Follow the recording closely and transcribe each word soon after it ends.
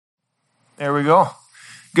There we go.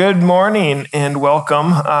 Good morning and welcome.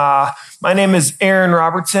 My name is Aaron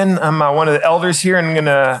Robertson. I'm one of the elders here, and I'm going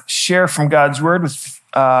to share from God's Word with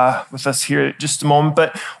us here in just a moment.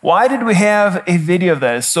 But why did we have a video of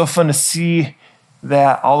that? It's so fun to see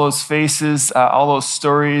that, all those faces, all those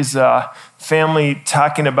stories, family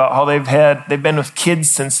talking about how they've been with kids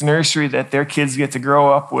since nursery that their kids get to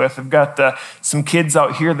grow up with. I've got some kids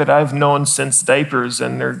out here that I've known since diapers,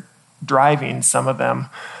 and they're driving, some of them.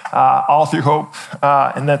 All through hope,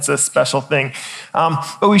 and that's a special thing.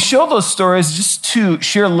 But we show those stories just to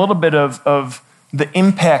share a little bit of the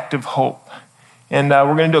impact of hope. And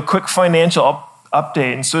we're going to do a quick financial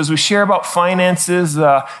update. And so as we share about finances,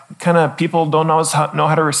 kind of people don't always know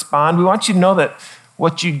how to respond. We want you to know that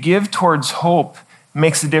what you give towards hope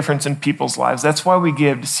makes a difference in people's lives. That's why we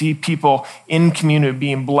give, to see people in community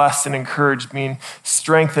being blessed and encouraged, being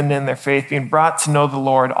strengthened in their faith, being brought to know the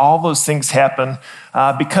Lord. All those things happen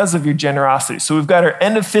because of your generosity. So we've got our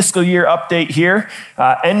end of fiscal year update here.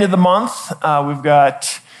 End of the month, we've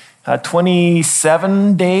got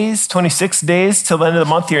 26 days till the end of the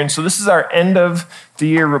month here. And so this is our end of the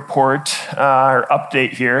year report, our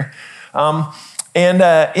update here. End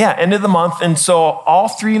of the month. And so all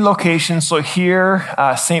three locations, so here,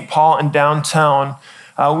 St. Paul and downtown,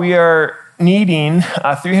 we are needing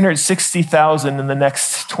 $360,000 in the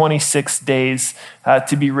next 26 days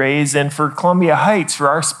to be raised. And for Columbia Heights, for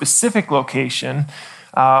our specific location,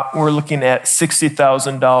 we're looking at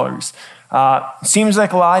 $60,000. Seems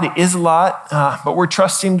like a lot, it is a lot, but we're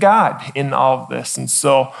trusting God in all of this. And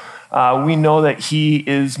so we know that He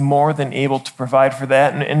is more than able to provide for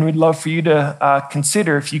that, and we'd love for you to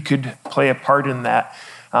consider if you could play a part in that.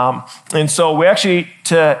 And so we actually,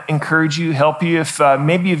 to encourage you, help you, if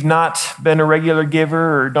maybe you've not been a regular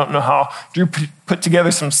giver or don't know how, Drew put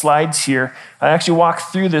together some slides here. I actually walk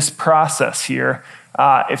through this process here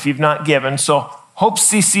if you've not given. So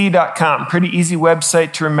hopecc.com, pretty easy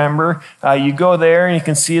website to remember. You go there and you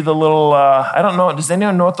can see the little, I don't know, does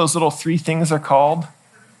anyone know what those little three things are called?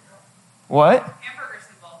 What? Hamburger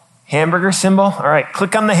symbol. Hamburger symbol? All right,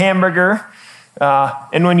 click on the hamburger.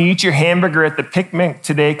 And when you eat your hamburger at the picnic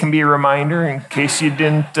today, can be a reminder in case you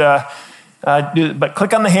didn't do it. But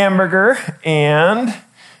click on the hamburger and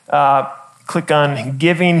click on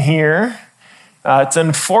giving here. It's an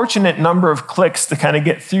unfortunate number of clicks to kind of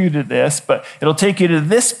get through to this, but it'll take you to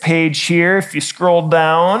this page here. If you scroll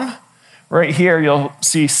down, right here, you'll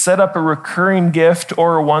see set up a recurring gift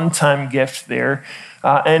or a one-time gift there.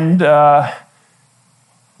 There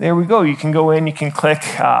we go. You can go in, you can click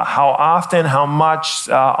how often, how much,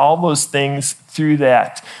 all those things through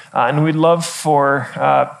that. And we'd love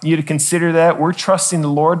for you to consider that. We're trusting the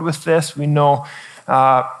Lord with this. We know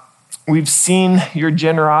we've seen your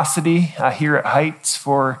generosity here at Heights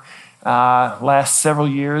for last several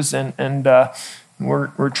years, and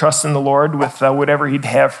we're trusting the Lord with whatever He'd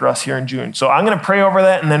have for us here in June. So I'm going to pray over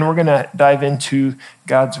that, and then we're going to dive into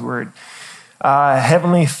God's Word.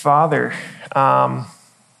 Heavenly Father,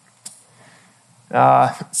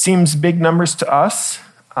 seems big numbers to us.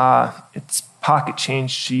 It's pocket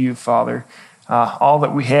change to you, Father. All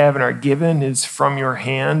that we have and are given is from your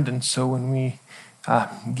hand, and so when we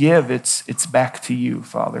give, it's back to you,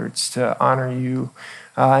 Father. It's to honor you,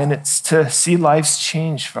 and it's to see lives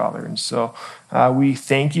change, Father. And so we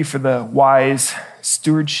thank you for the wise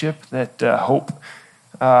stewardship that Hope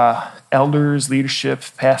elders, leadership,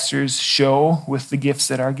 pastors show with the gifts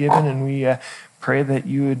that are given, and we pray that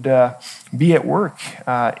you would be at work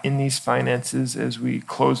in these finances as we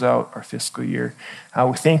close out our fiscal year.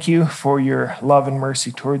 We thank you for your love and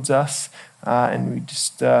mercy towards us, and we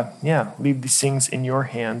just leave these things in your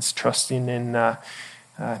hands, trusting in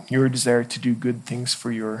your desire to do good things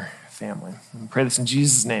for your family. And pray this in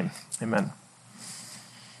Jesus' name. Amen.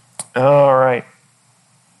 All right.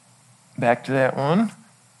 Back to that one.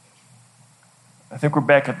 I think we're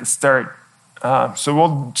back at the start. So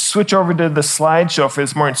we'll switch over to the slideshow for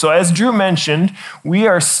this morning. So as Drew mentioned, we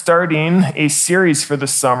are starting a series for the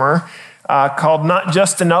summer called Not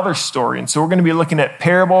Just Another Story. And so we're going to be looking at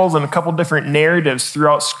parables and a couple different narratives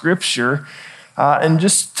throughout Scripture and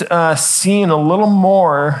just seeing a little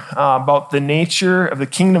more about the nature of the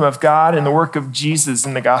kingdom of God and the work of Jesus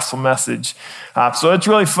in the gospel message. So it's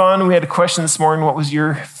really fun. We had a question this morning, what was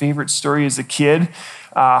your favorite story as a kid?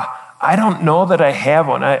 I don't know that I have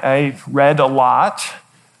one. I read a lot.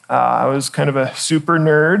 I was kind of a super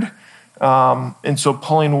nerd. And so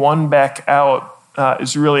pulling one back out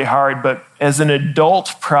is really hard. But as an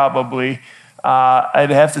adult, probably, I'd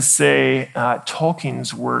have to say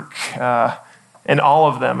Tolkien's work and all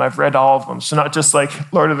of them. I've read all of them. So not just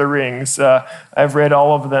like Lord of the Rings. I've read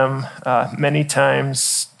all of them many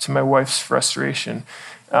times to my wife's frustration.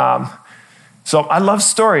 So I love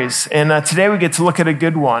stories, and today we get to look at a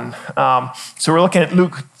good one. So we're looking at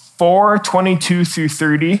Luke 4, 22 through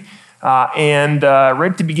 30, and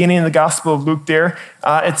right at the beginning of the Gospel of Luke there,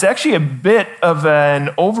 it's actually a bit of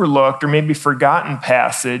an overlooked or maybe forgotten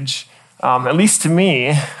passage, at least to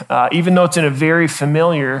me, even though it's in a very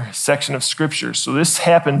familiar section of Scripture. So this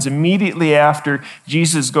happens immediately after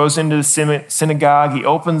Jesus goes into the synagogue. He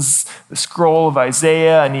opens the scroll of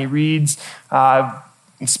Isaiah, and he reads,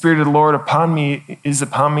 "The Spirit of the Lord is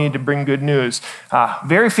upon me to bring good news."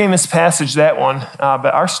 Very famous passage, that one.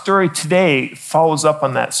 But our story today follows up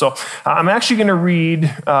on that. So I'm actually going to read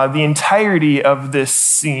the entirety of this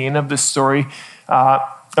scene, of this story,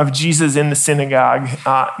 of Jesus in the synagogue.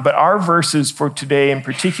 But our verses for today in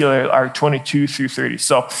particular are 22 through 30.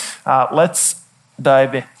 So let's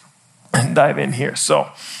dive in here. So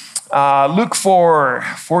Luke 4,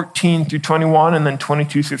 14 through 21, and then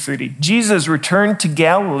 22 through 30. Jesus returned to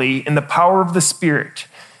Galilee in the power of the Spirit,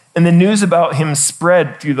 and the news about him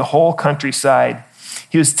spread through the whole countryside.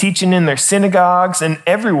 He was teaching in their synagogues, and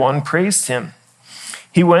everyone praised him.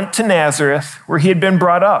 He went to Nazareth, where he had been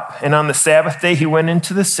brought up, and on the Sabbath day he went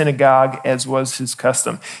into the synagogue, as was his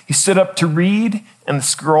custom. He stood up to read, and the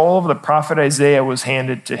scroll of the prophet Isaiah was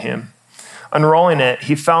handed to him. Unrolling it,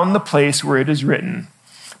 he found the place where it is written,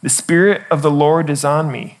 "The Spirit of the Lord is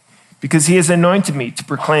on me, because he has anointed me to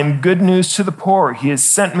proclaim good news to the poor. He has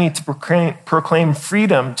sent me to proclaim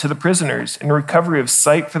freedom to the prisoners and recovery of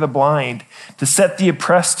sight for the blind, to set the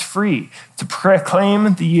oppressed free, to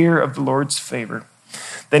proclaim the year of the Lord's favor."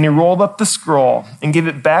 Then he rolled up the scroll and gave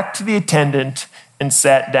it back to the attendant and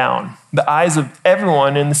sat down. The eyes of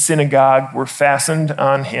everyone in the synagogue were fastened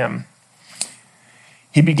on him.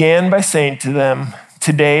 He began by saying to them,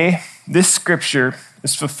 "Today, this scripture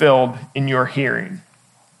is fulfilled in your hearing."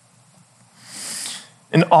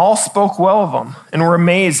 And all spoke well of him and were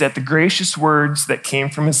amazed at the gracious words that came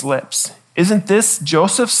from his lips. "Isn't this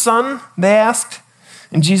Joseph's son?" they asked.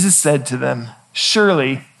 And Jesus said to them,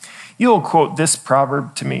 "Surely you will quote this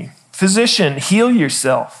proverb to me, 'Physician, heal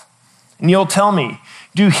yourself.' And you'll tell me,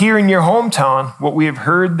 'Do here in your hometown what we have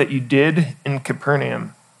heard that you did in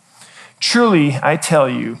Capernaum.' Truly, I tell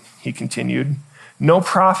you," he continued, "no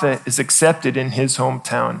prophet is accepted in his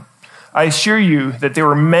hometown. I assure you that there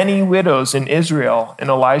were many widows in Israel in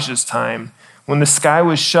Elijah's time, when the sky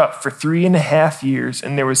was shut for 3.5 years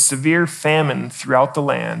and there was severe famine throughout the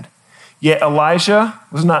land. Yet Elijah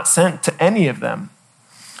was not sent to any of them,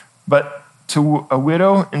 but to a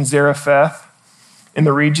widow in Zarephath in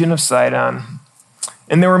the region of Sidon.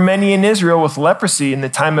 And there were many in Israel with leprosy in the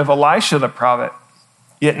time of Elisha the prophet,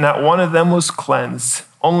 yet not one of them was cleansed,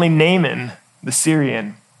 only Naaman the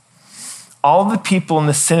Syrian." All the people in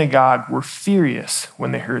the synagogue were furious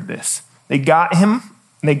when they heard this. They got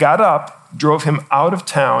up, drove him out of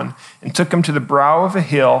town, and took him to the brow of a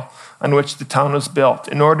hill on which the town was built,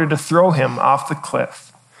 in order to throw him off the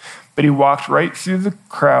cliff. But he walked right through the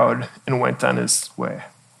crowd and went on his way.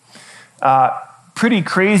 Pretty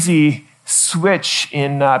crazy switch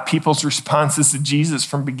in people's responses to Jesus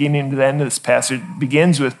from beginning to the end of this passage. It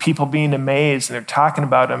begins with people being amazed, and they're talking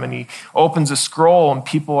about him, and he opens a scroll, and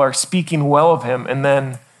people are speaking well of him, and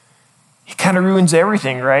then he kind of ruins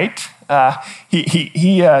everything, right?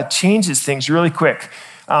 He changes things really quick.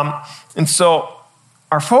 And so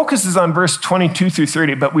our focus is on verse 22 through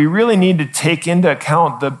 30, but we really need to take into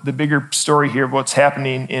account the bigger story here of what's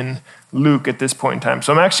happening in Luke at this point in time.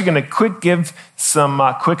 So I'm actually going to give some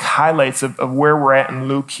quick highlights of where we're at in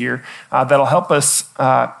Luke here that'll help us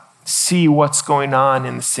see what's going on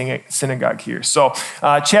in the synagogue here. So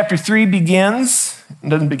chapter 3 begins, it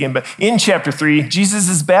doesn't begin, but in chapter 3, Jesus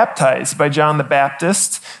is baptized by John the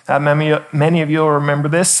Baptist. Many of you will remember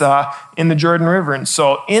this in the Jordan River. And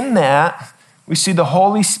so in that, we see the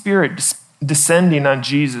Holy Spirit descending on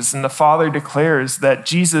Jesus, and the Father declares that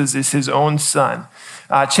Jesus is his own son.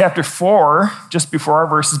 Chapter 4, just before our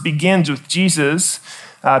verses, begins with Jesus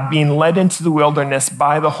being led into the wilderness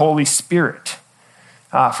by the Holy Spirit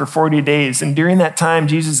for 40 days. And during that time,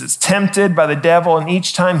 Jesus is tempted by the devil, and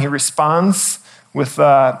each time he responds with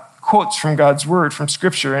quotes from God's word, from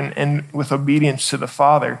Scripture, and with obedience to the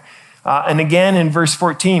Father. And again, in verse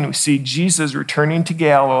 14, we see Jesus returning to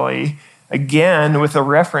Galilee, again with a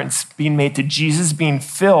reference being made to Jesus being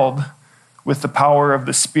filled with the power of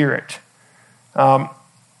the Spirit.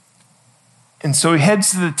 And so he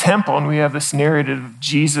heads to the temple, and we have this narrative of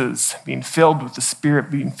Jesus being filled with the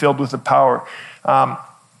Spirit, being filled with the power. So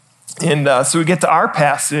we get to our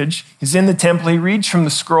passage. He's in the temple. He reads from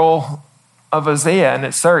the scroll of Isaiah, and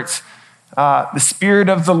it starts, "The Spirit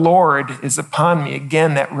of the Lord is upon me."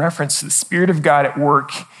 Again, that reference to the Spirit of God at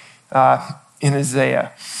work in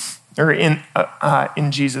Isaiah, or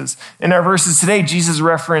in Jesus. In our verses today, Jesus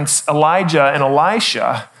referenced Elijah and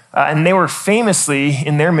Elisha, and they were famously,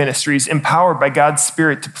 in their ministries, empowered by God's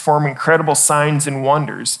Spirit to perform incredible signs and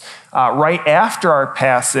wonders. Right after our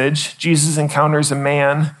passage, Jesus encounters a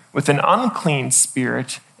man with an unclean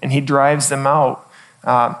spirit, and he drives them out,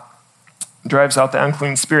 drives out the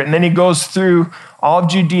unclean spirit. And then he goes through all of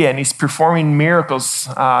Judea, and he's performing miracles,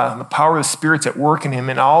 the power of the Spirit's at work in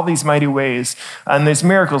him in all these mighty ways. And these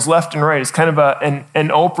miracles left and right. It's kind of an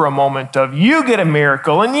Oprah moment of, you get a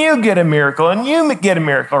miracle, and you get a miracle, and you get a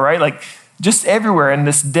miracle, right? Like just everywhere, and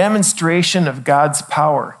this demonstration of God's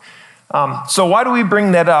power. So why do we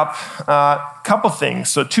bring that up? Couple things.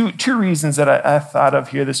 So two reasons that I thought of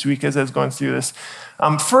here this week as I was going through this.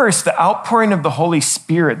 First, the outpouring of the Holy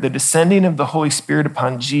Spirit, the descending of the Holy Spirit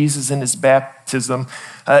upon Jesus in his baptism.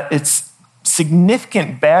 It's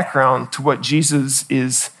significant background to what Jesus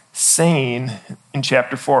is saying in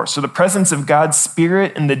chapter 4. So the presence of God's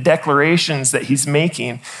Spirit and the declarations that he's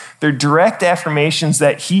making, they're direct affirmations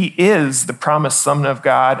that he is the promised Son of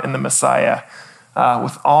God and the Messiah.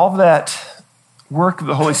 With all that work of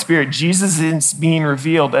the Holy Spirit, Jesus is being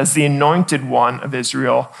revealed as the anointed one of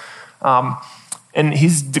Israel. And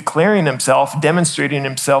he's declaring himself, demonstrating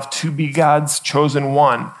himself to be God's chosen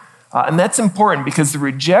one. And that's important because the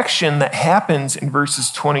rejection that happens in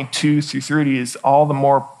verses 22 through 30 is all the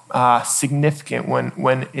more significant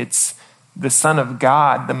when it's the Son of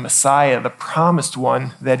God, the Messiah, the promised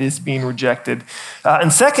one that is being rejected.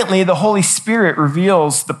 And secondly, the Holy Spirit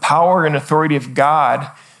reveals the power and authority of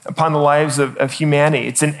God upon the lives of humanity.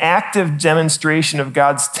 It's an active demonstration of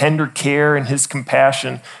God's tender care and his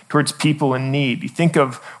compassion towards people in need. You think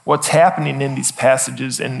of what's happening in these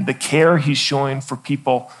passages and the care he's showing for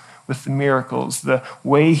people with the miracles, the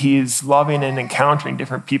way he's loving and encountering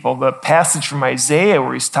different people. The passage from Isaiah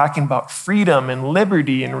where he's talking about freedom and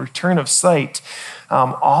liberty and return of sight.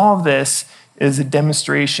 All of this is a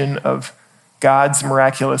demonstration of God's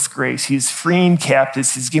miraculous grace. He's freeing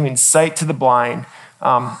captives. He's giving sight to the blind.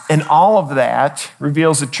 And all of that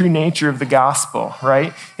reveals the true nature of the gospel,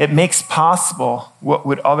 right? It makes possible what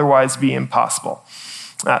would otherwise be impossible.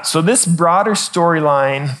 So this broader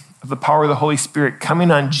storyline of the power of the Holy Spirit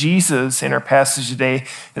coming on Jesus in our passage today,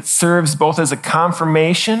 it serves both as a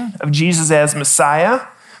confirmation of Jesus as Messiah,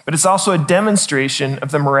 but it's also a demonstration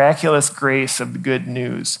of the miraculous grace of the good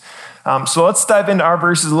news. So let's dive into our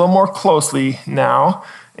verses a little more closely now.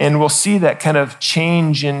 And we'll see that kind of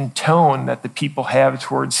change in tone that the people have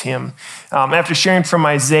towards him. After sharing from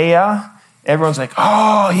Isaiah, everyone's like,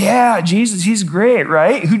 oh, yeah, Jesus, he's great,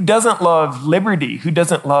 right? Who doesn't love liberty? Who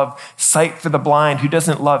doesn't love sight for the blind? Who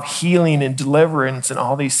doesn't love healing and deliverance and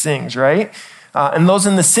all these things, right? And those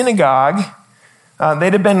in the synagogue,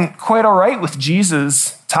 they'd have been quite all right with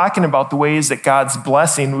Jesus talking about the ways that God's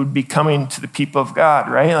blessing would be coming to the people of God,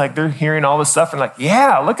 right? Like they're hearing all this stuff and like,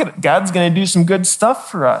 yeah, look at it. God's going to do some good stuff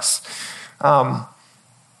for us.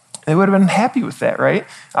 They would have been happy with that, right?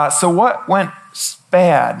 So what went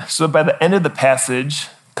bad? So by the end of the passage,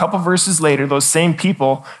 a couple verses later, those same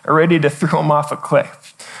people are ready to throw him off a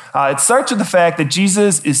cliff. It starts with the fact that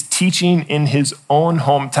Jesus is teaching in his own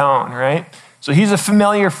hometown, right? So he's a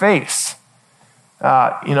familiar face.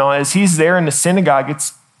 As he's there in the synagogue,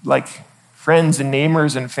 it's like friends and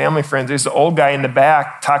neighbors and family friends. There's the old guy in the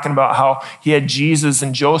back talking about how he had Jesus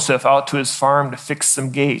and Joseph out to his farm to fix some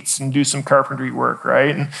gates and do some carpentry work,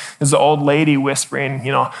 right? And there's the old lady whispering,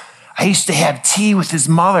 I used to have tea with his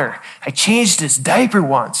mother. I changed his diaper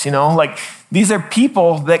once, like these are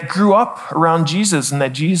people that grew up around Jesus and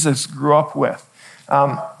that Jesus grew up with.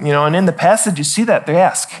 And in the passage, you see that they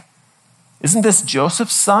ask, isn't this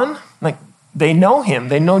Joseph's son? Like they know him,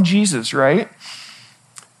 they know Jesus, right?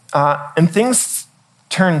 And things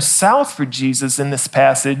turn south for Jesus in this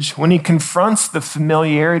passage when he confronts the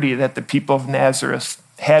familiarity that the people of Nazareth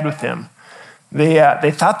had with him.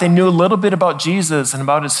 They thought they knew a little bit about Jesus and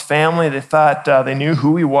about his family. They thought they knew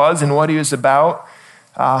who he was and what he was about.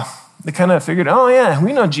 They kind of figured, oh yeah,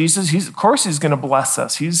 we know Jesus. Of course he's going to bless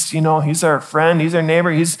us. He's our friend. He's our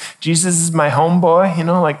neighbor. Jesus is my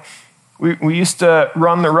homeboy. We used to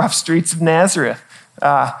run the rough streets of Nazareth.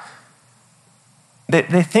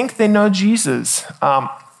 They think they know Jesus,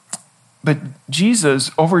 but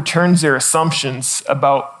Jesus overturns their assumptions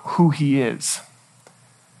about who he is.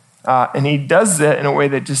 And he does that in a way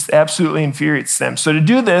that just absolutely infuriates them. So to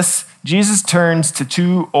do this, Jesus turns to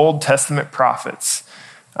two Old Testament prophets.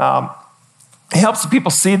 He helps the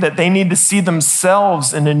people see that they need to see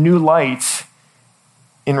themselves in a new light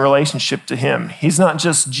in relationship to him. He's not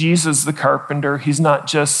just Jesus the carpenter. He's not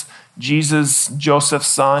just Jesus, Joseph's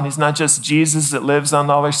son. He's not just Jesus that lives on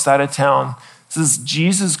the other side of town. This is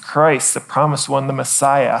Jesus Christ, the promised one, the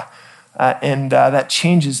Messiah. And that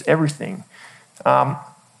changes everything.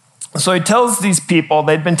 So he tells these people,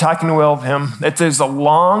 they'd been talking well of him, that there's a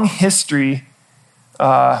long history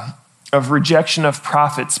of rejection of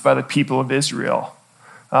prophets by the people of Israel.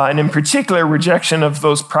 And in particular, rejection of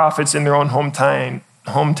those prophets in their own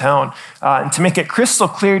hometown. And to make it crystal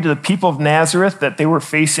clear to the people of Nazareth that they were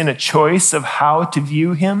facing a choice of how to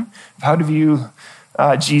view him, how to view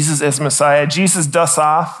Jesus as Messiah, Jesus dusts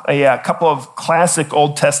off a couple of classic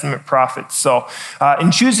Old Testament prophets. So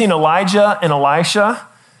in choosing Elijah and Elisha,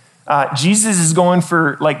 Jesus is going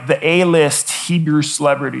for like the A-list Hebrew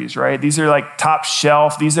celebrities, right? These are like top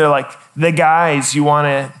shelf. These are like the guys you want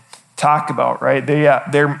to talk about, right?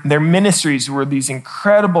 Their ministries were these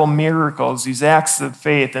incredible miracles, these acts of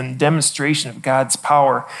faith and demonstration of God's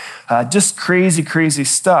power. Just crazy, crazy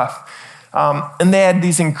stuff. And they had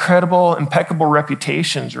these incredible, impeccable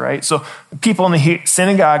reputations, right? So the people in the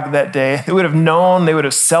synagogue that day, they would have known, they would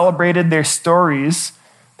have celebrated their stories.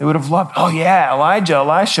 They would have loved, oh yeah, Elijah,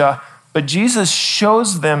 Elisha. But Jesus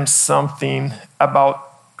shows them something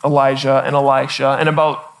about Elijah and Elisha and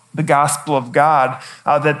about the gospel of God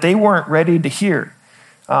that they weren't ready to hear.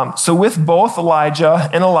 So with both Elijah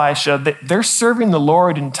and Elisha, they're serving the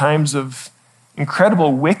Lord in times of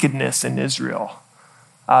incredible wickedness in Israel.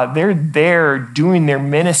 They're there doing their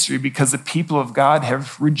ministry because the people of God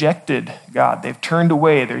have rejected God. They've turned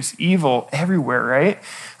away. There's evil everywhere, right?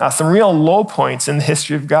 Some real low points in the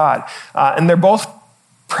history of God. And they're both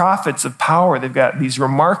prophets of power. They've got these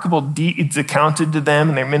remarkable deeds accounted to them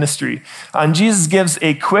in their ministry. And Jesus gives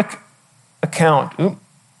a quick account.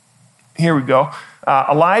 Here we go.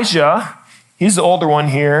 Elijah, he's the older one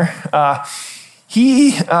here.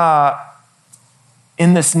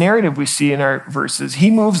 In this narrative we see in our verses, he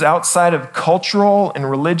moves outside of cultural and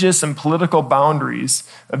religious and political boundaries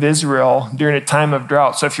of Israel during a time of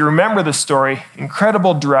drought. So if you remember the story,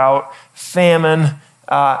 incredible drought, famine,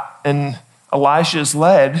 and Elijah is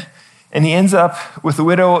led, and he ends up with a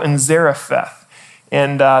widow in Zarephath.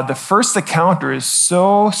 And the first encounter is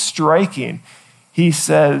so striking. He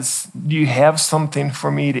says, do you have something for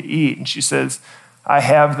me to eat? And she says, I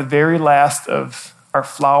have the very last of our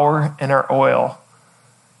flour and our oil.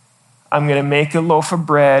 I'm going to make a loaf of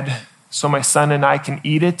bread so my son and I can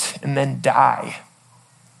eat it and then die.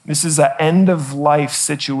 This is an end-of-life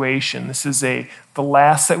situation. This is the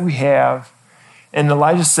last that we have. And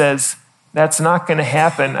Elijah says, that's not going to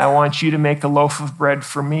happen. I want you to make a loaf of bread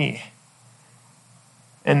for me.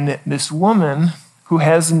 And this woman who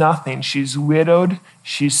has nothing, she's widowed,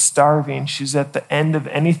 she's starving, she's at the end of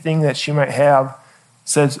anything that she might have,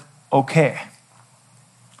 says, okay.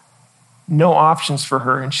 No options for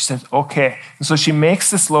her. And she says, okay. And so she makes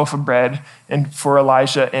this loaf of bread and for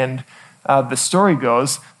Elijah. And the story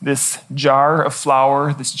goes, this jar of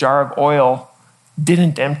flour, this jar of oil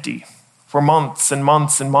didn't empty for months and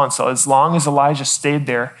months and months. So as long as Elijah stayed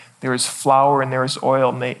there, there was flour and there was oil,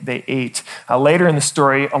 and they ate. Later in the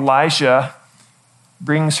story, Elijah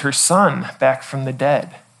brings her son back from the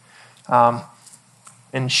dead.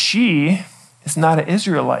 And she is not an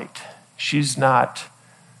Israelite. She's not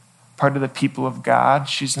part of the people of God.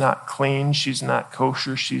 She's not clean. She's not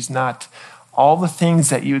kosher. She's not all the things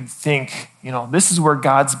that you'd think, this is where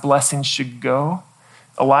God's blessings should go.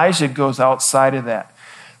 Elijah goes outside of that.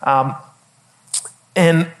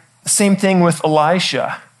 And same thing with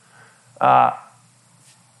Elisha.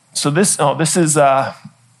 So this is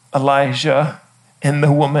Elijah and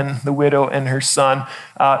the woman, the widow, and her son.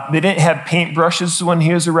 They didn't have paintbrushes when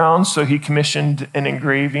he was around, so he commissioned an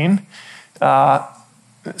engraving.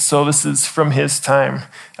 So this is from his time.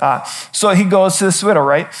 So he goes to this widow,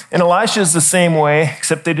 right? And Elisha is the same way,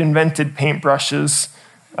 except they'd invented paintbrushes.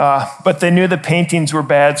 But they knew the paintings were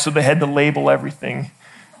bad, so they had to label everything.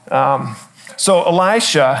 So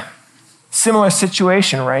Elisha, similar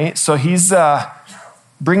situation, right? So he's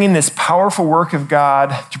bringing this powerful work of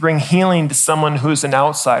God to bring healing to someone who's an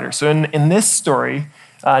outsider. So in this story,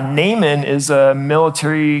 Naaman is a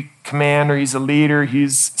military commander. He's a leader.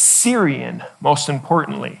 He's Syrian, most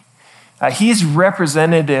importantly. He's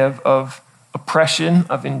representative of oppression,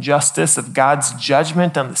 of injustice, of God's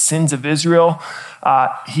judgment on the sins of Israel.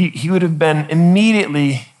 He would have been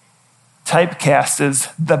immediately typecast as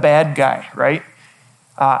the bad guy, right?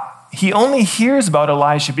 He only hears about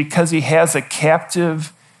Elisha because he has a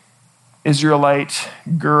captive Israelite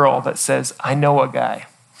girl that says, I know a guy.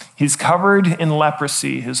 He's covered in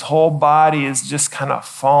leprosy. His whole body is just kind of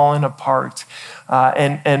falling apart.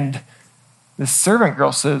 And the servant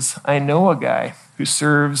girl says, I know a guy who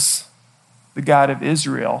serves the God of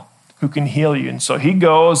Israel, who can heal you. And so he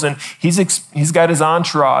goes and he's got his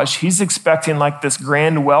entourage. He's expecting like this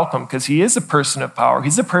grand welcome because he is a person of power.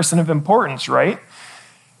 He's a person of importance, right?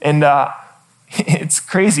 And it's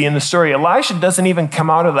crazy in the story. Elisha doesn't even come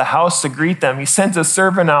out of the house to greet them. He sends a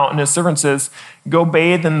servant out and his servant says, go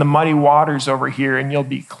bathe in the muddy waters over here and you'll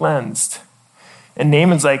be cleansed. And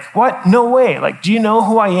Naaman's like, what? No way. Like, do you know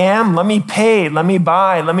who I am? Let me pay, let me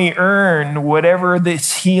buy, let me earn whatever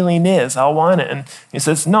this healing is. I'll want it. And he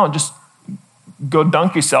says, no, just go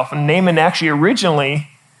dunk yourself. And Naaman actually originally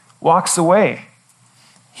walks away.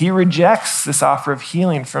 He rejects this offer of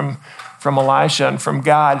healing from Elisha and from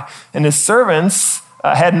God. And his servants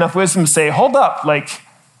had enough wisdom to say, hold up, like,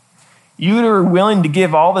 you are willing to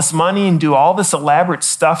give all this money and do all this elaborate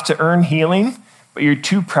stuff to earn healing, but you're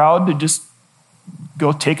too proud to just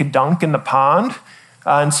go take a dunk in the pond.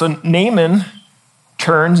 And so Naaman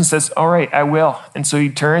turns and says, all right, I will. And so he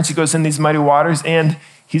turns, he goes in these muddy waters, and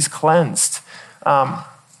he's cleansed.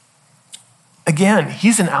 Again,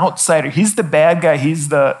 he's an outsider. He's the bad guy. He's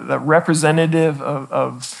the representative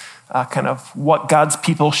of kind of what God's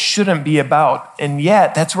people shouldn't be about. And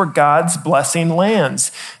yet, that's where God's blessing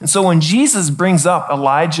lands. And so when Jesus brings up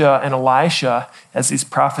Elijah and Elisha as these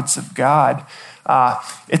prophets of God,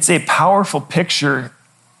 it's a powerful picture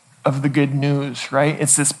of the good news, right?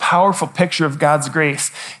 It's this powerful picture of God's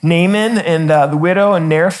grace. Naaman and the widow in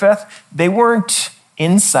Nerefeth, they weren't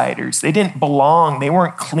insiders. They didn't belong. They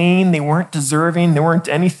weren't clean. They weren't deserving. They weren't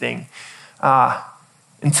anything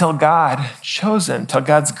until God chose them, until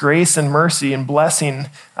God's grace and mercy and blessing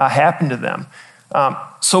happened to them.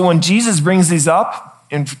 So when Jesus brings these up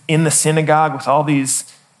in the synagogue with all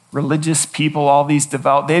these religious people, all these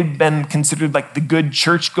devout, they've been considered like the good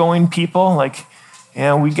church-going people. Like,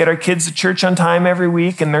 we get our kids to church on time every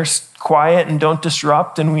week, and they're quiet and don't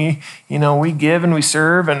disrupt, and we give and we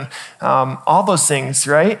serve and all those things,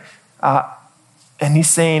 right? And he's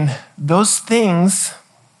saying those things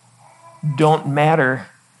don't matter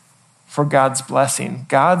for God's blessing.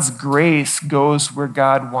 God's grace goes where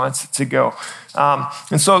God wants it to go.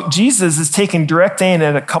 And so Jesus is taking direct aim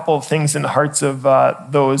at a couple of things in the hearts of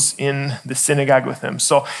those in the synagogue with him.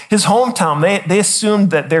 So his hometown, they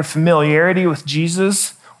assumed that their familiarity with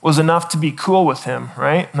Jesus was enough to be cool with him,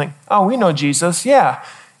 right? Like, oh, we know Jesus. Yeah.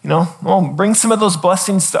 Well, bring some of those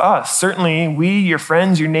blessings to us. Certainly we, your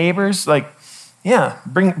friends, your neighbors, like, yeah,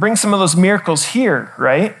 bring some of those miracles here,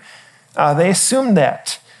 right? They assumed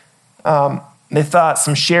that. They thought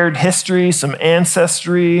some shared history, some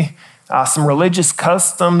ancestry, some religious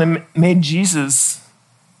custom that made Jesus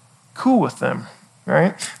cool with them,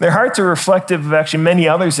 right? Their hearts are reflective of actually many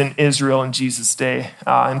others in Israel in Jesus' day.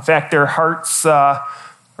 In fact, their hearts are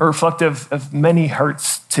reflective of many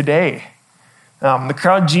hearts today. The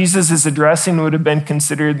crowd Jesus is addressing would have been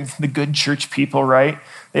considered the good church people, right?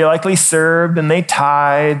 They likely served and they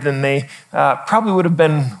tithed and they probably would have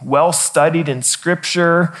been well studied in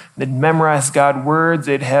Scripture. They'd memorized God's words.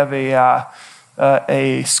 They'd have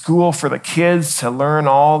a school for the kids to learn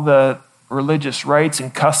all the religious rites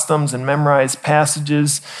and customs and memorize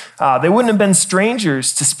passages. They wouldn't have been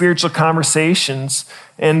strangers to spiritual conversations,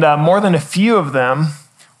 and more than a few of them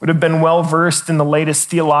would have been well-versed in the latest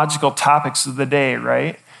theological topics of the day,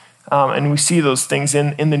 right? And we see those things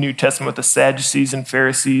in the New Testament with the Sadducees and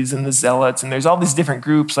Pharisees and the Zealots, and there's all these different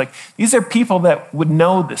groups. Like, these are people that would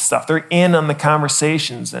know this stuff. They're in on the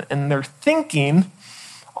conversations, and they're thinking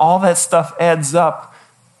all that stuff adds up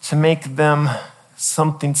to make them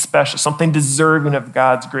something special, something deserving of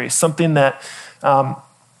God's grace, something that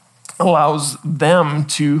allows them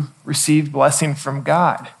to receive blessing from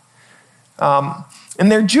God.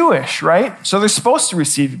 And they're Jewish, right? So they're supposed to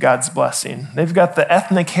receive God's blessing. They've got the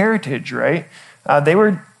ethnic heritage, right? They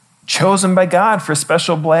were chosen by God for a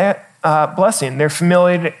special blessing. Their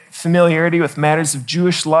familiarity with matters of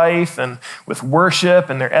Jewish life and with worship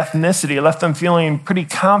and their ethnicity left them feeling pretty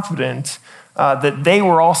confident that they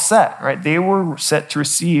were all set, right? They were set to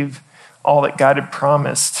receive all that God had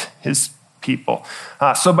promised his people.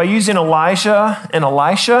 So by using Elijah and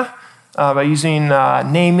Elisha, by using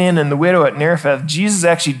Naaman and the widow at Nerefeth, Jesus is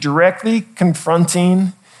actually directly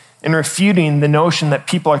confronting and refuting the notion that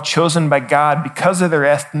people are chosen by God because of their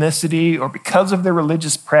ethnicity or because of their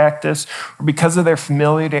religious practice or because of their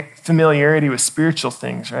familiarity with spiritual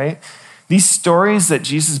things, right? These stories that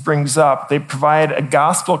Jesus brings up, they provide a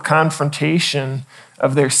gospel confrontation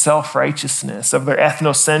of their self-righteousness, of their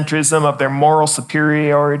ethnocentrism, of their moral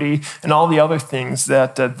superiority, and all the other things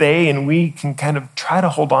that they and we can kind of try to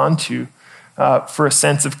hold on to for a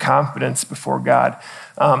sense of confidence before God.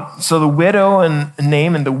 So the widow and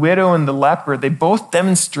Naaman, and the widow and the leper, they both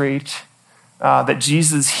demonstrate that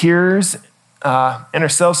Jesus hears and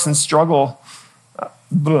ourselves can struggle.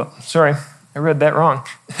 Sorry, I read that wrong.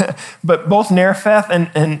 But both Nerpheth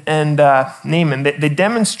and Naaman, they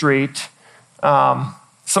demonstrate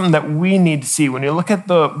something that we need to see. When you look at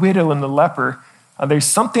the widow and the leper, there's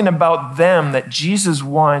something about them that Jesus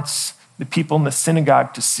wants the people in the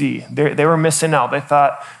synagogue to see. They were missing out. They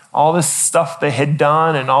thought all this stuff they had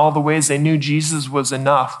done and all the ways they knew Jesus was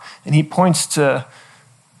enough. And he points to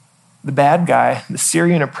the bad guy, the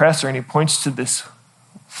Syrian oppressor, and he points to this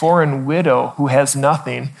foreign widow who has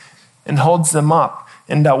nothing and holds them up.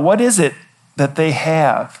 And what is it that they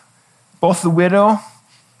have? Both the widow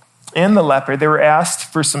and the leper, they were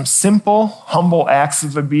asked for some simple, humble acts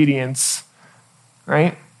of obedience,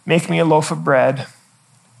 right? Make me a loaf of bread.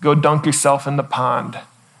 Go dunk yourself in the pond.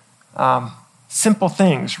 Simple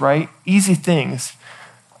things, right? Easy things.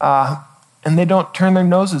 And they don't turn their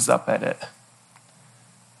noses up at it.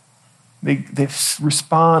 They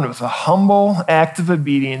respond with a humble act of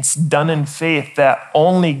obedience done in faith that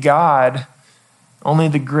only God, only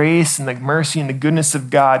the grace and the mercy and the goodness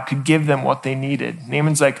of God could give them what they needed.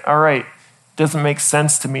 Naaman's like, all right, doesn't make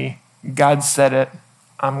sense to me. God said it.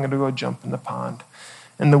 I'm going to go jump in the pond.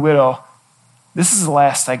 And the widow, this is the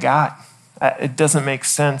last I got. It doesn't make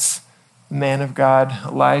sense. The man of God,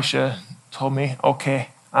 Elijah, told me, okay,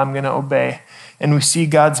 I'm going to obey. And we see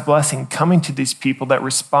God's blessing coming to these people that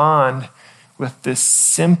respond with this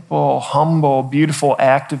simple, humble, beautiful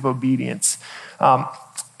act of obedience. And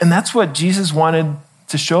that's what Jesus wanted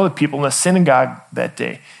to show the people in the synagogue that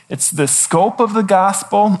day. It's the scope of the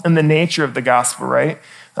gospel and the nature of the gospel, right?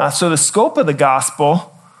 So the scope of the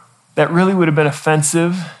gospel that really would have been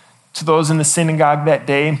offensive to those in the synagogue that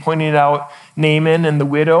day, and pointing out Naaman and the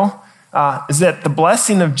widow, is that the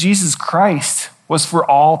blessing of Jesus Christ was for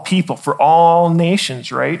all people, for all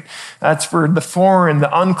nations, right? That's for the foreign,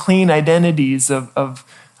 the unclean identities of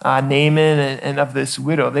Naaman and of this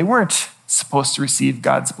widow. They weren't supposed to receive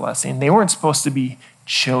God's blessing. They weren't supposed to be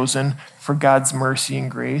chosen for God's mercy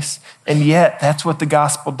and grace. And yet, that's what the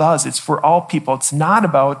gospel does. It's for all people. It's not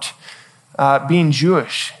about being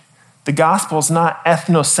Jewish. The gospel is not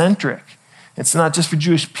ethnocentric. It's not just for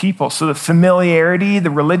Jewish people. So the familiarity, the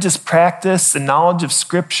religious practice, the knowledge of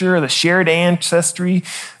Scripture, the shared ancestry,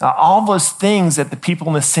 all those things that the people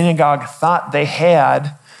in the synagogue thought they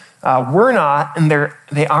had were not, and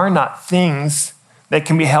they are not things that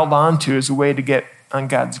can be held on to as a way to get on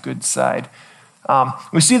God's good side.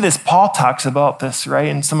 We see this, Paul talks about this, right,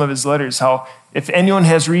 in some of his letters, how if anyone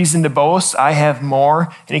has reason to boast, I have more.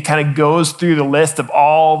 And he kind of goes through the list of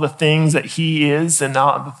all the things that he is and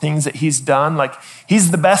all the things that he's done. Like,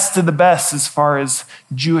 he's the best of the best as far as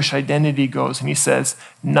Jewish identity goes. And he says,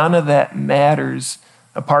 none of that matters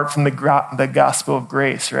apart from the gospel of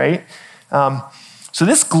grace, right? So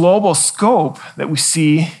this global scope that we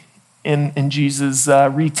see in Jesus'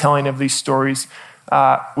 retelling of these stories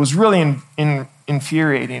was really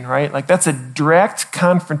infuriating, right? Like, that's a direct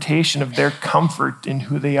confrontation of their comfort in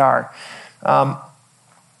who they are.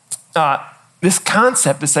 This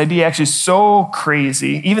concept, this idea, actually is so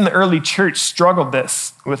crazy. Even the early church struggled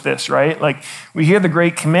with this, right? Like, we hear the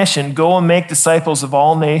Great Commission, go and make disciples of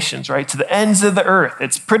all nations, right? To the ends of the earth.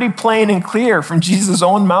 It's pretty plain and clear from Jesus'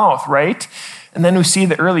 own mouth, right? And then we see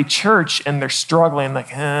the early church and they're struggling,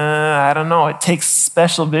 like, I don't know. It takes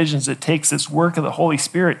special visions. It takes this work of the Holy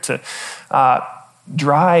Spirit to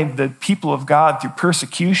drive the people of God through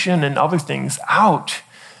persecution and other things out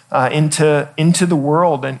into the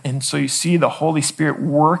world. And so you see the Holy Spirit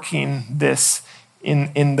working this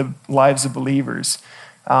in the lives of believers.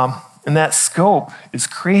 And that scope is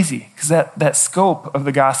crazy because that scope of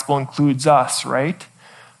the gospel includes us, right?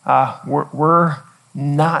 We're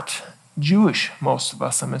not Jewish, most of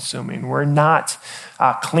us, I'm assuming. We're not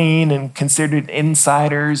clean and considered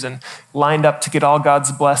insiders and lined up to get all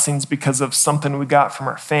God's blessings because of something we got from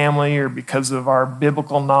our family or because of our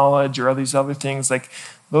biblical knowledge or all these other things. Like,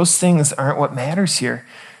 those things aren't what matters here.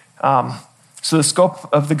 So the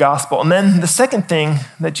scope of the gospel. And then the second thing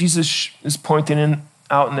that Jesus is pointing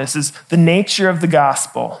out in this is the nature of the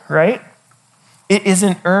gospel, right? It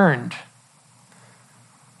isn't earned.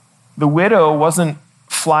 The widow wasn't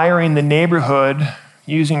flyering the neighborhood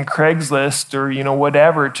using Craigslist or,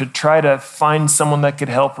 whatever to try to find someone that could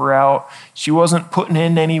help her out. She wasn't putting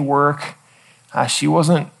in any work. She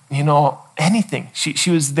wasn't, anything.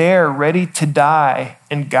 She was there ready to die,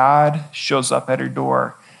 and God shows up at her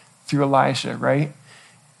door through Elijah, right?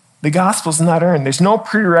 The gospel's not earned. There's no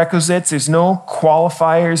prerequisites. There's no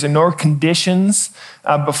qualifiers and no conditions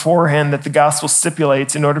beforehand that the gospel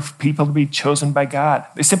stipulates in order for people to be chosen by God.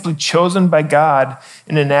 They're simply chosen by God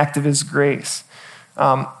in an act of his grace.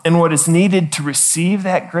 And what is needed to receive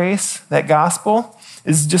that grace, that gospel,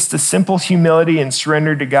 is just a simple humility and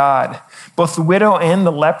surrender to God. Both the widow and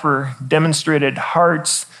the leper demonstrated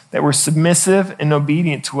hearts that were submissive and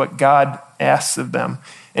obedient to what God asks of them,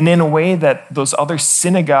 and in a way that those other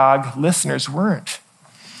synagogue listeners weren't.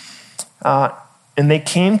 And they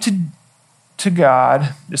came to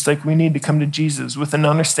God, just like we need to come to Jesus, with an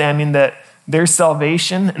understanding that their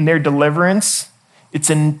salvation and their deliverance, it's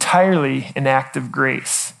entirely an act of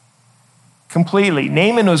grace. Completely.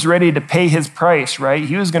 Naaman was ready to pay his price, right?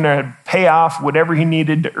 He was going to pay off whatever he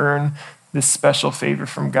needed to earn this special favor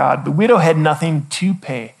from God. The widow had nothing to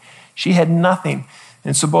pay. She had nothing.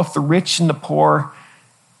 And so both the rich and the poor,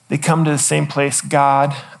 they come to the same place.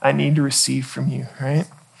 God, I need to receive from you, right?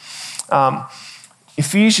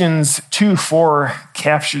 Ephesians 2:4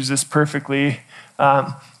 captures this perfectly.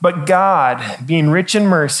 But God, being rich in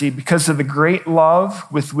mercy, because of the great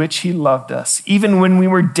love with which he loved us, even when we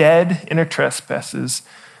were dead in our trespasses,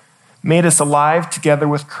 made us alive together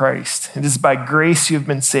with Christ. It is by grace you have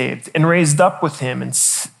been saved, and raised up with him,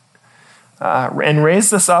 and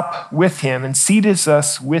raised us up with him, and seated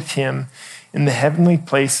us with him in the heavenly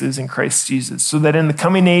places in Christ Jesus, so that in the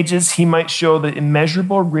coming ages he might show the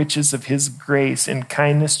immeasurable riches of his grace and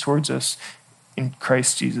kindness towards us in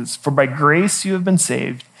Christ Jesus. For by grace you have been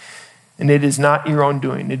saved, and it is not your own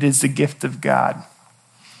doing. It is the gift of God.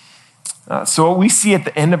 So what we see at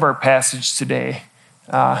the end of our passage today,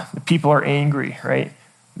 the people are angry, right?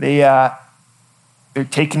 They're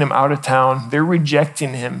taking him out of town. They're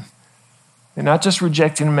rejecting him. They're not just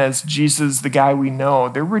rejecting him as Jesus, the guy we know.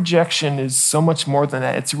 Their rejection is so much more than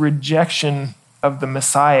that. It's a rejection of the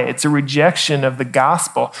Messiah. It's a rejection of the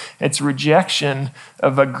gospel. It's a rejection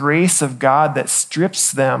of a grace of God that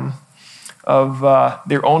strips them of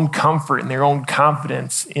their own comfort and their own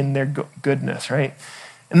confidence in their goodness, right?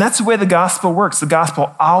 And that's the way the gospel works. The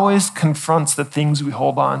gospel always confronts the things we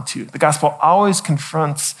hold on to. The gospel always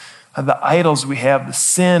confronts the idols we have, the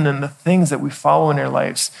sin and the things that we follow in our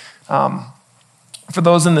lives. For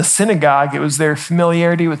those in the synagogue, it was their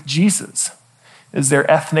familiarity with Jesus. It was their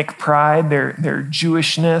ethnic pride, their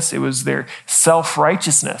Jewishness. It was their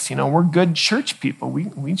self-righteousness. You know, we're good church people.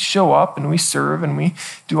 We show up and we serve and we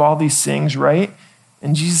do all these things, right?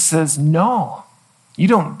 And Jesus says, no, you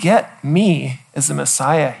don't get me as a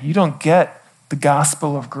Messiah. You don't get the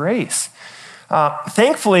gospel of grace.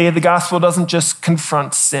 Thankfully, the gospel doesn't just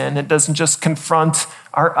confront sin. It doesn't just confront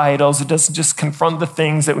our idols. It doesn't just confront the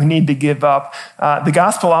things that we need to give up. The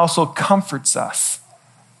gospel also comforts us.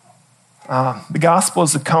 The gospel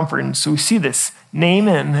is a comfort. And so we see this.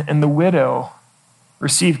 Naaman and the widow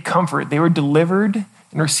received comfort. They were delivered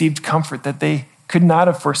and received comfort that they could not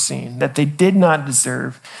have foreseen, that they did not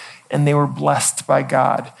deserve, and they were blessed by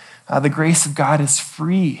God. The grace of God is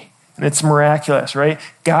free. And it's miraculous, right?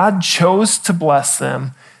 God chose to bless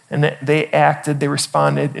them, and they acted, they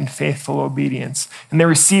responded in faithful obedience. And they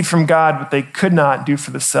received from God what they could not do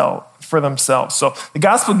for themselves. So the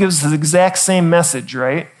gospel gives us the exact same message,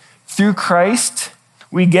 right? Through Christ,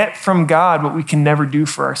 we get from God what we can never do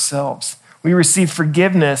for ourselves. We receive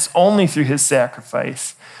forgiveness only through his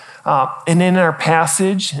sacrifice. And in our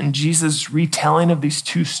passage, in Jesus' retelling of these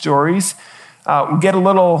two stories, we get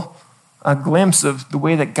a glimpse of the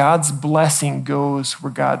way that God's blessing goes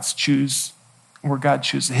where God chooses.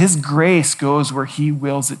 His grace goes where he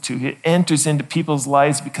wills it to. It enters into people's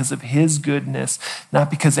lives because of his goodness,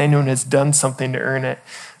 not because anyone has done something to earn it.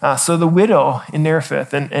 So the widow in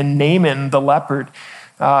Zarephath and Naaman the leopard,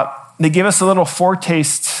 they give us a little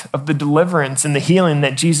foretaste of the deliverance and the healing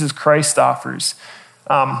that Jesus Christ offers.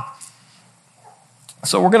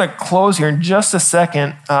 So we're going to close here in just a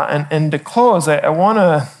second. And to close, I want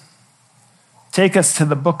to take us to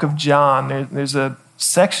the book of John. There's a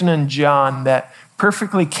section in John that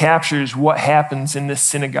perfectly captures what happens in this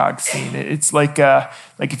synagogue scene. It's like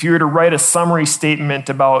if you were to write a summary statement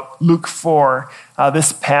about Luke 4,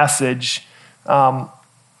 this passage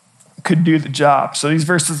could do the job. So these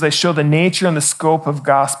verses, they show the nature and the scope of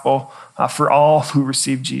gospel for all who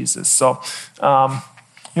receive Jesus. So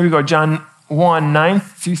here we go, John 1, 9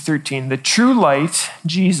 through 13. The true light,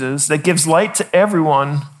 Jesus, that gives light to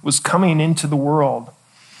everyone, was coming into the world.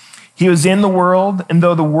 He was in the world, and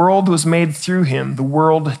though the world was made through him, the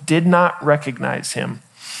world did not recognize him.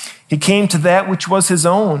 He came to that which was his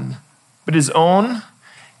own, but his own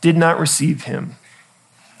did not receive him.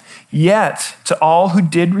 Yet, to all who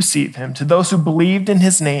did receive him, to those who believed in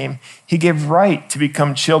his name, he gave right to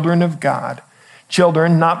become children of God.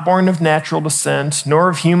 Children not born of natural descent, nor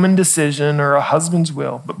of human decision or a husband's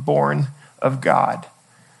will, but born of God.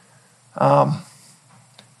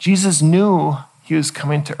 Jesus knew he was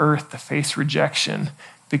coming to earth to face rejection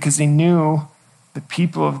because he knew the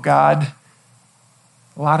people of God,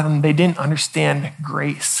 a lot of them, they didn't understand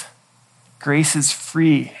grace. Grace is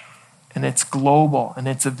free, and it's global, and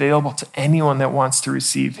it's available to anyone that wants to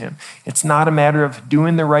receive him. It's not a matter of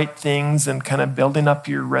doing the right things and kind of building up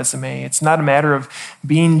your resume. It's not a matter of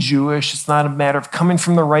being Jewish. It's not a matter of coming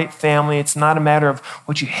from the right family. It's not a matter of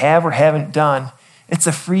what you have or haven't done. It's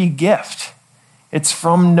a free gift. It's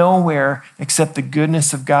from nowhere except the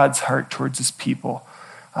goodness of God's heart towards his people.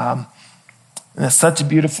 And it's such a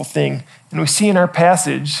beautiful thing. And we see in our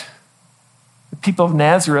passage, the people of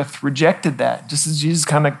Nazareth rejected that, just as Jesus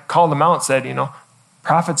kind of called them out and said,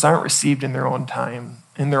 prophets aren't received in their own time,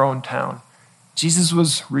 in their own town. Jesus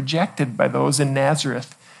was rejected by those in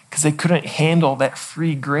Nazareth because they couldn't handle that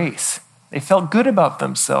free grace. They felt good about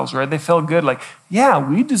themselves, right? They felt good like, yeah,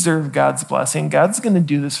 we deserve God's blessing. God's going to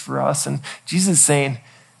do this for us. And Jesus is saying,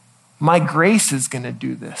 my grace is going to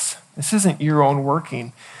do this. This isn't your own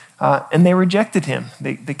working. And they rejected him.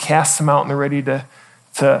 They cast him out and they're ready to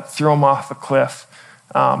throw him off a cliff.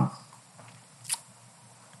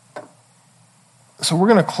 So we're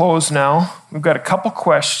going to close now. We've got a couple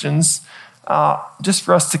questions just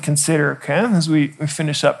for us to consider, okay, as we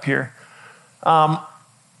finish up here.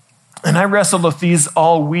 And I wrestled with these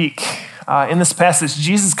all week. In this passage,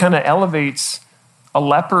 Jesus kind of elevates a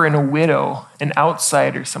leper and a widow, an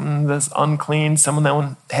outsider, someone that's unclean, someone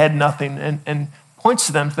that had nothing, and points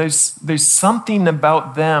to them. There's something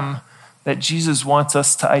about them that Jesus wants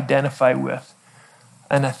us to identify with.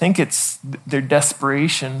 And I think it's their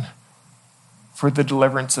desperation for the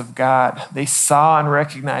deliverance of God. They saw and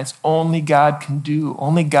recognized only God can do,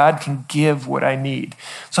 only God can give what I need.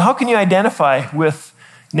 So how can you identify with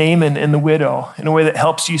Naaman and the widow in a way that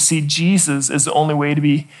helps you see Jesus as the only way to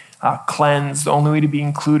be cleansed, the only way to be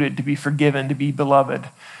included, to be forgiven, to be beloved?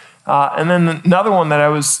 And then another one that I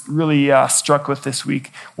was really struck with this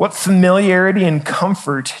week. What familiarity and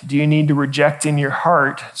comfort do you need to reject in your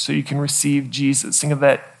heart so you can receive Jesus? Think of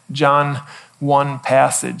that John 1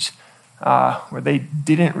 passage where they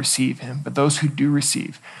didn't receive him, but those who do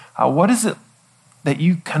receive. What is it that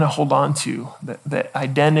you kind of hold on to? That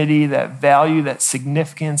identity, that value, that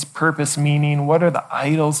significance, purpose, meaning? What are the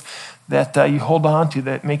idols that you hold on to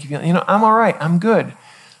that make you feel, I'm all right, I'm good?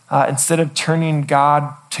 Instead of turning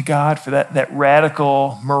God to God for that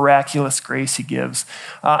radical, miraculous grace he gives.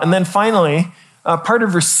 And then finally, part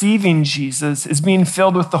of receiving Jesus is being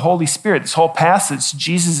filled with the Holy Spirit. This whole passage,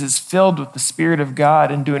 Jesus is filled with the Spirit of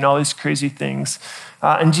God and doing all these crazy things.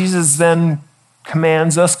 And Jesus then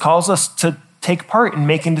commands us, calls us to take part in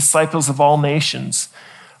making disciples of all nations.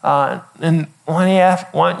 And I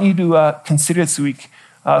want you to consider this week,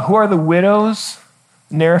 who are the widows,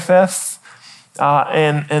 Narephths,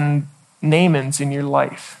 and Naamans in your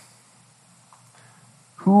life?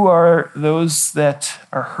 Who are those that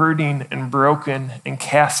are hurting and broken and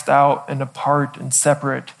cast out and apart and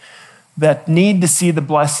separate that need to see the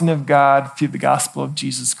blessing of God through the gospel of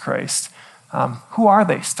Jesus Christ? Who are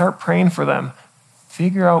they? Start praying for them.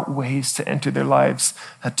 Figure out ways to enter their lives,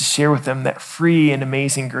 to share with them that free and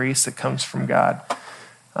amazing grace that comes from God.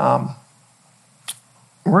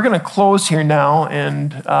 We're going to close here now,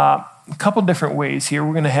 and a couple different ways here.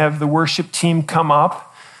 We're going to have the worship team come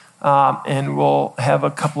up, and we'll have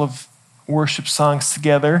a couple of worship songs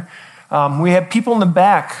together. We have people in the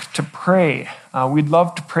back to pray. We'd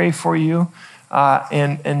love to pray for you,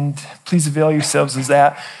 and please avail yourselves of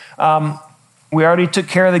that. We already took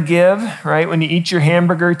care of the give, right? When you eat your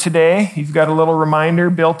hamburger today, you've got a little reminder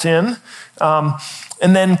built in.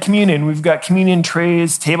 And then communion. We've got communion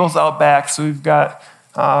trays, tables out back, so we've got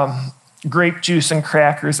grape juice and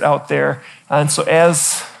crackers out there. And so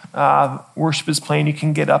as worship is playing, you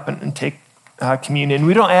can get up and take communion.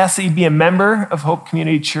 We don't ask that you be a member of Hope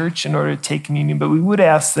Community Church in order to take communion, but we would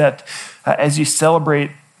ask that as you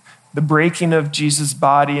celebrate the breaking of Jesus'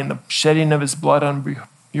 body and the shedding of his blood on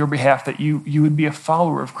your behalf, that you would be a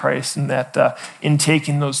follower of Christ, and that in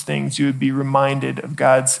taking those things, you would be reminded of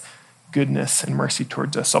God's goodness and mercy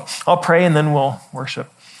towards us. So I'll pray and then we'll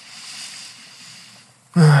worship.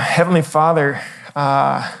 Heavenly Father,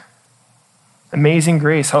 amazing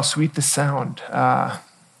grace, how sweet the sound.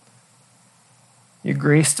 Your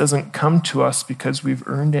grace doesn't come to us because we've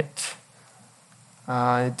earned it.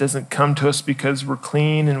 It doesn't come to us because we're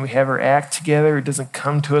clean and we have our act together. It doesn't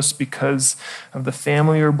come to us because of the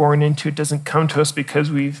family we're born into. It doesn't come to us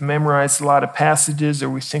because we've memorized a lot of passages or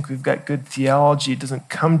we think we've got good theology. It doesn't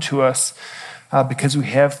come to us because we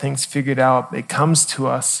have things figured out. It comes to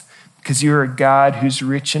us because you're a God who's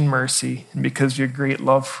rich in mercy, and because your great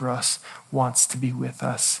love for us wants to be with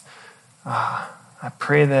us. I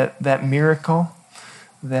pray that that miracle,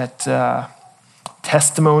 that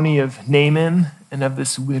testimony of Naaman and of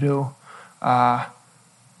this widow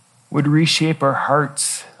would reshape our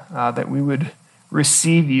hearts, that we would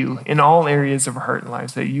receive you in all areas of our heart and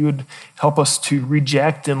lives, that you would help us to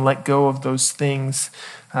reject and let go of those things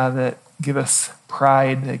that give us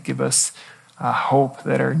pride, that give us hope,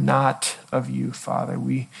 that are not of you, Father.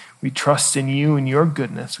 We trust in you and your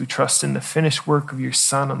goodness. We trust in the finished work of your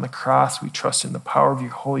Son on the cross. We trust in the power of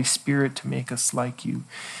your Holy Spirit to make us like you.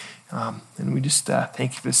 And we just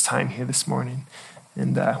thank you for this time here this morning.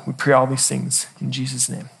 And we pray all these things in Jesus'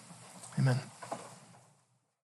 name. Amen.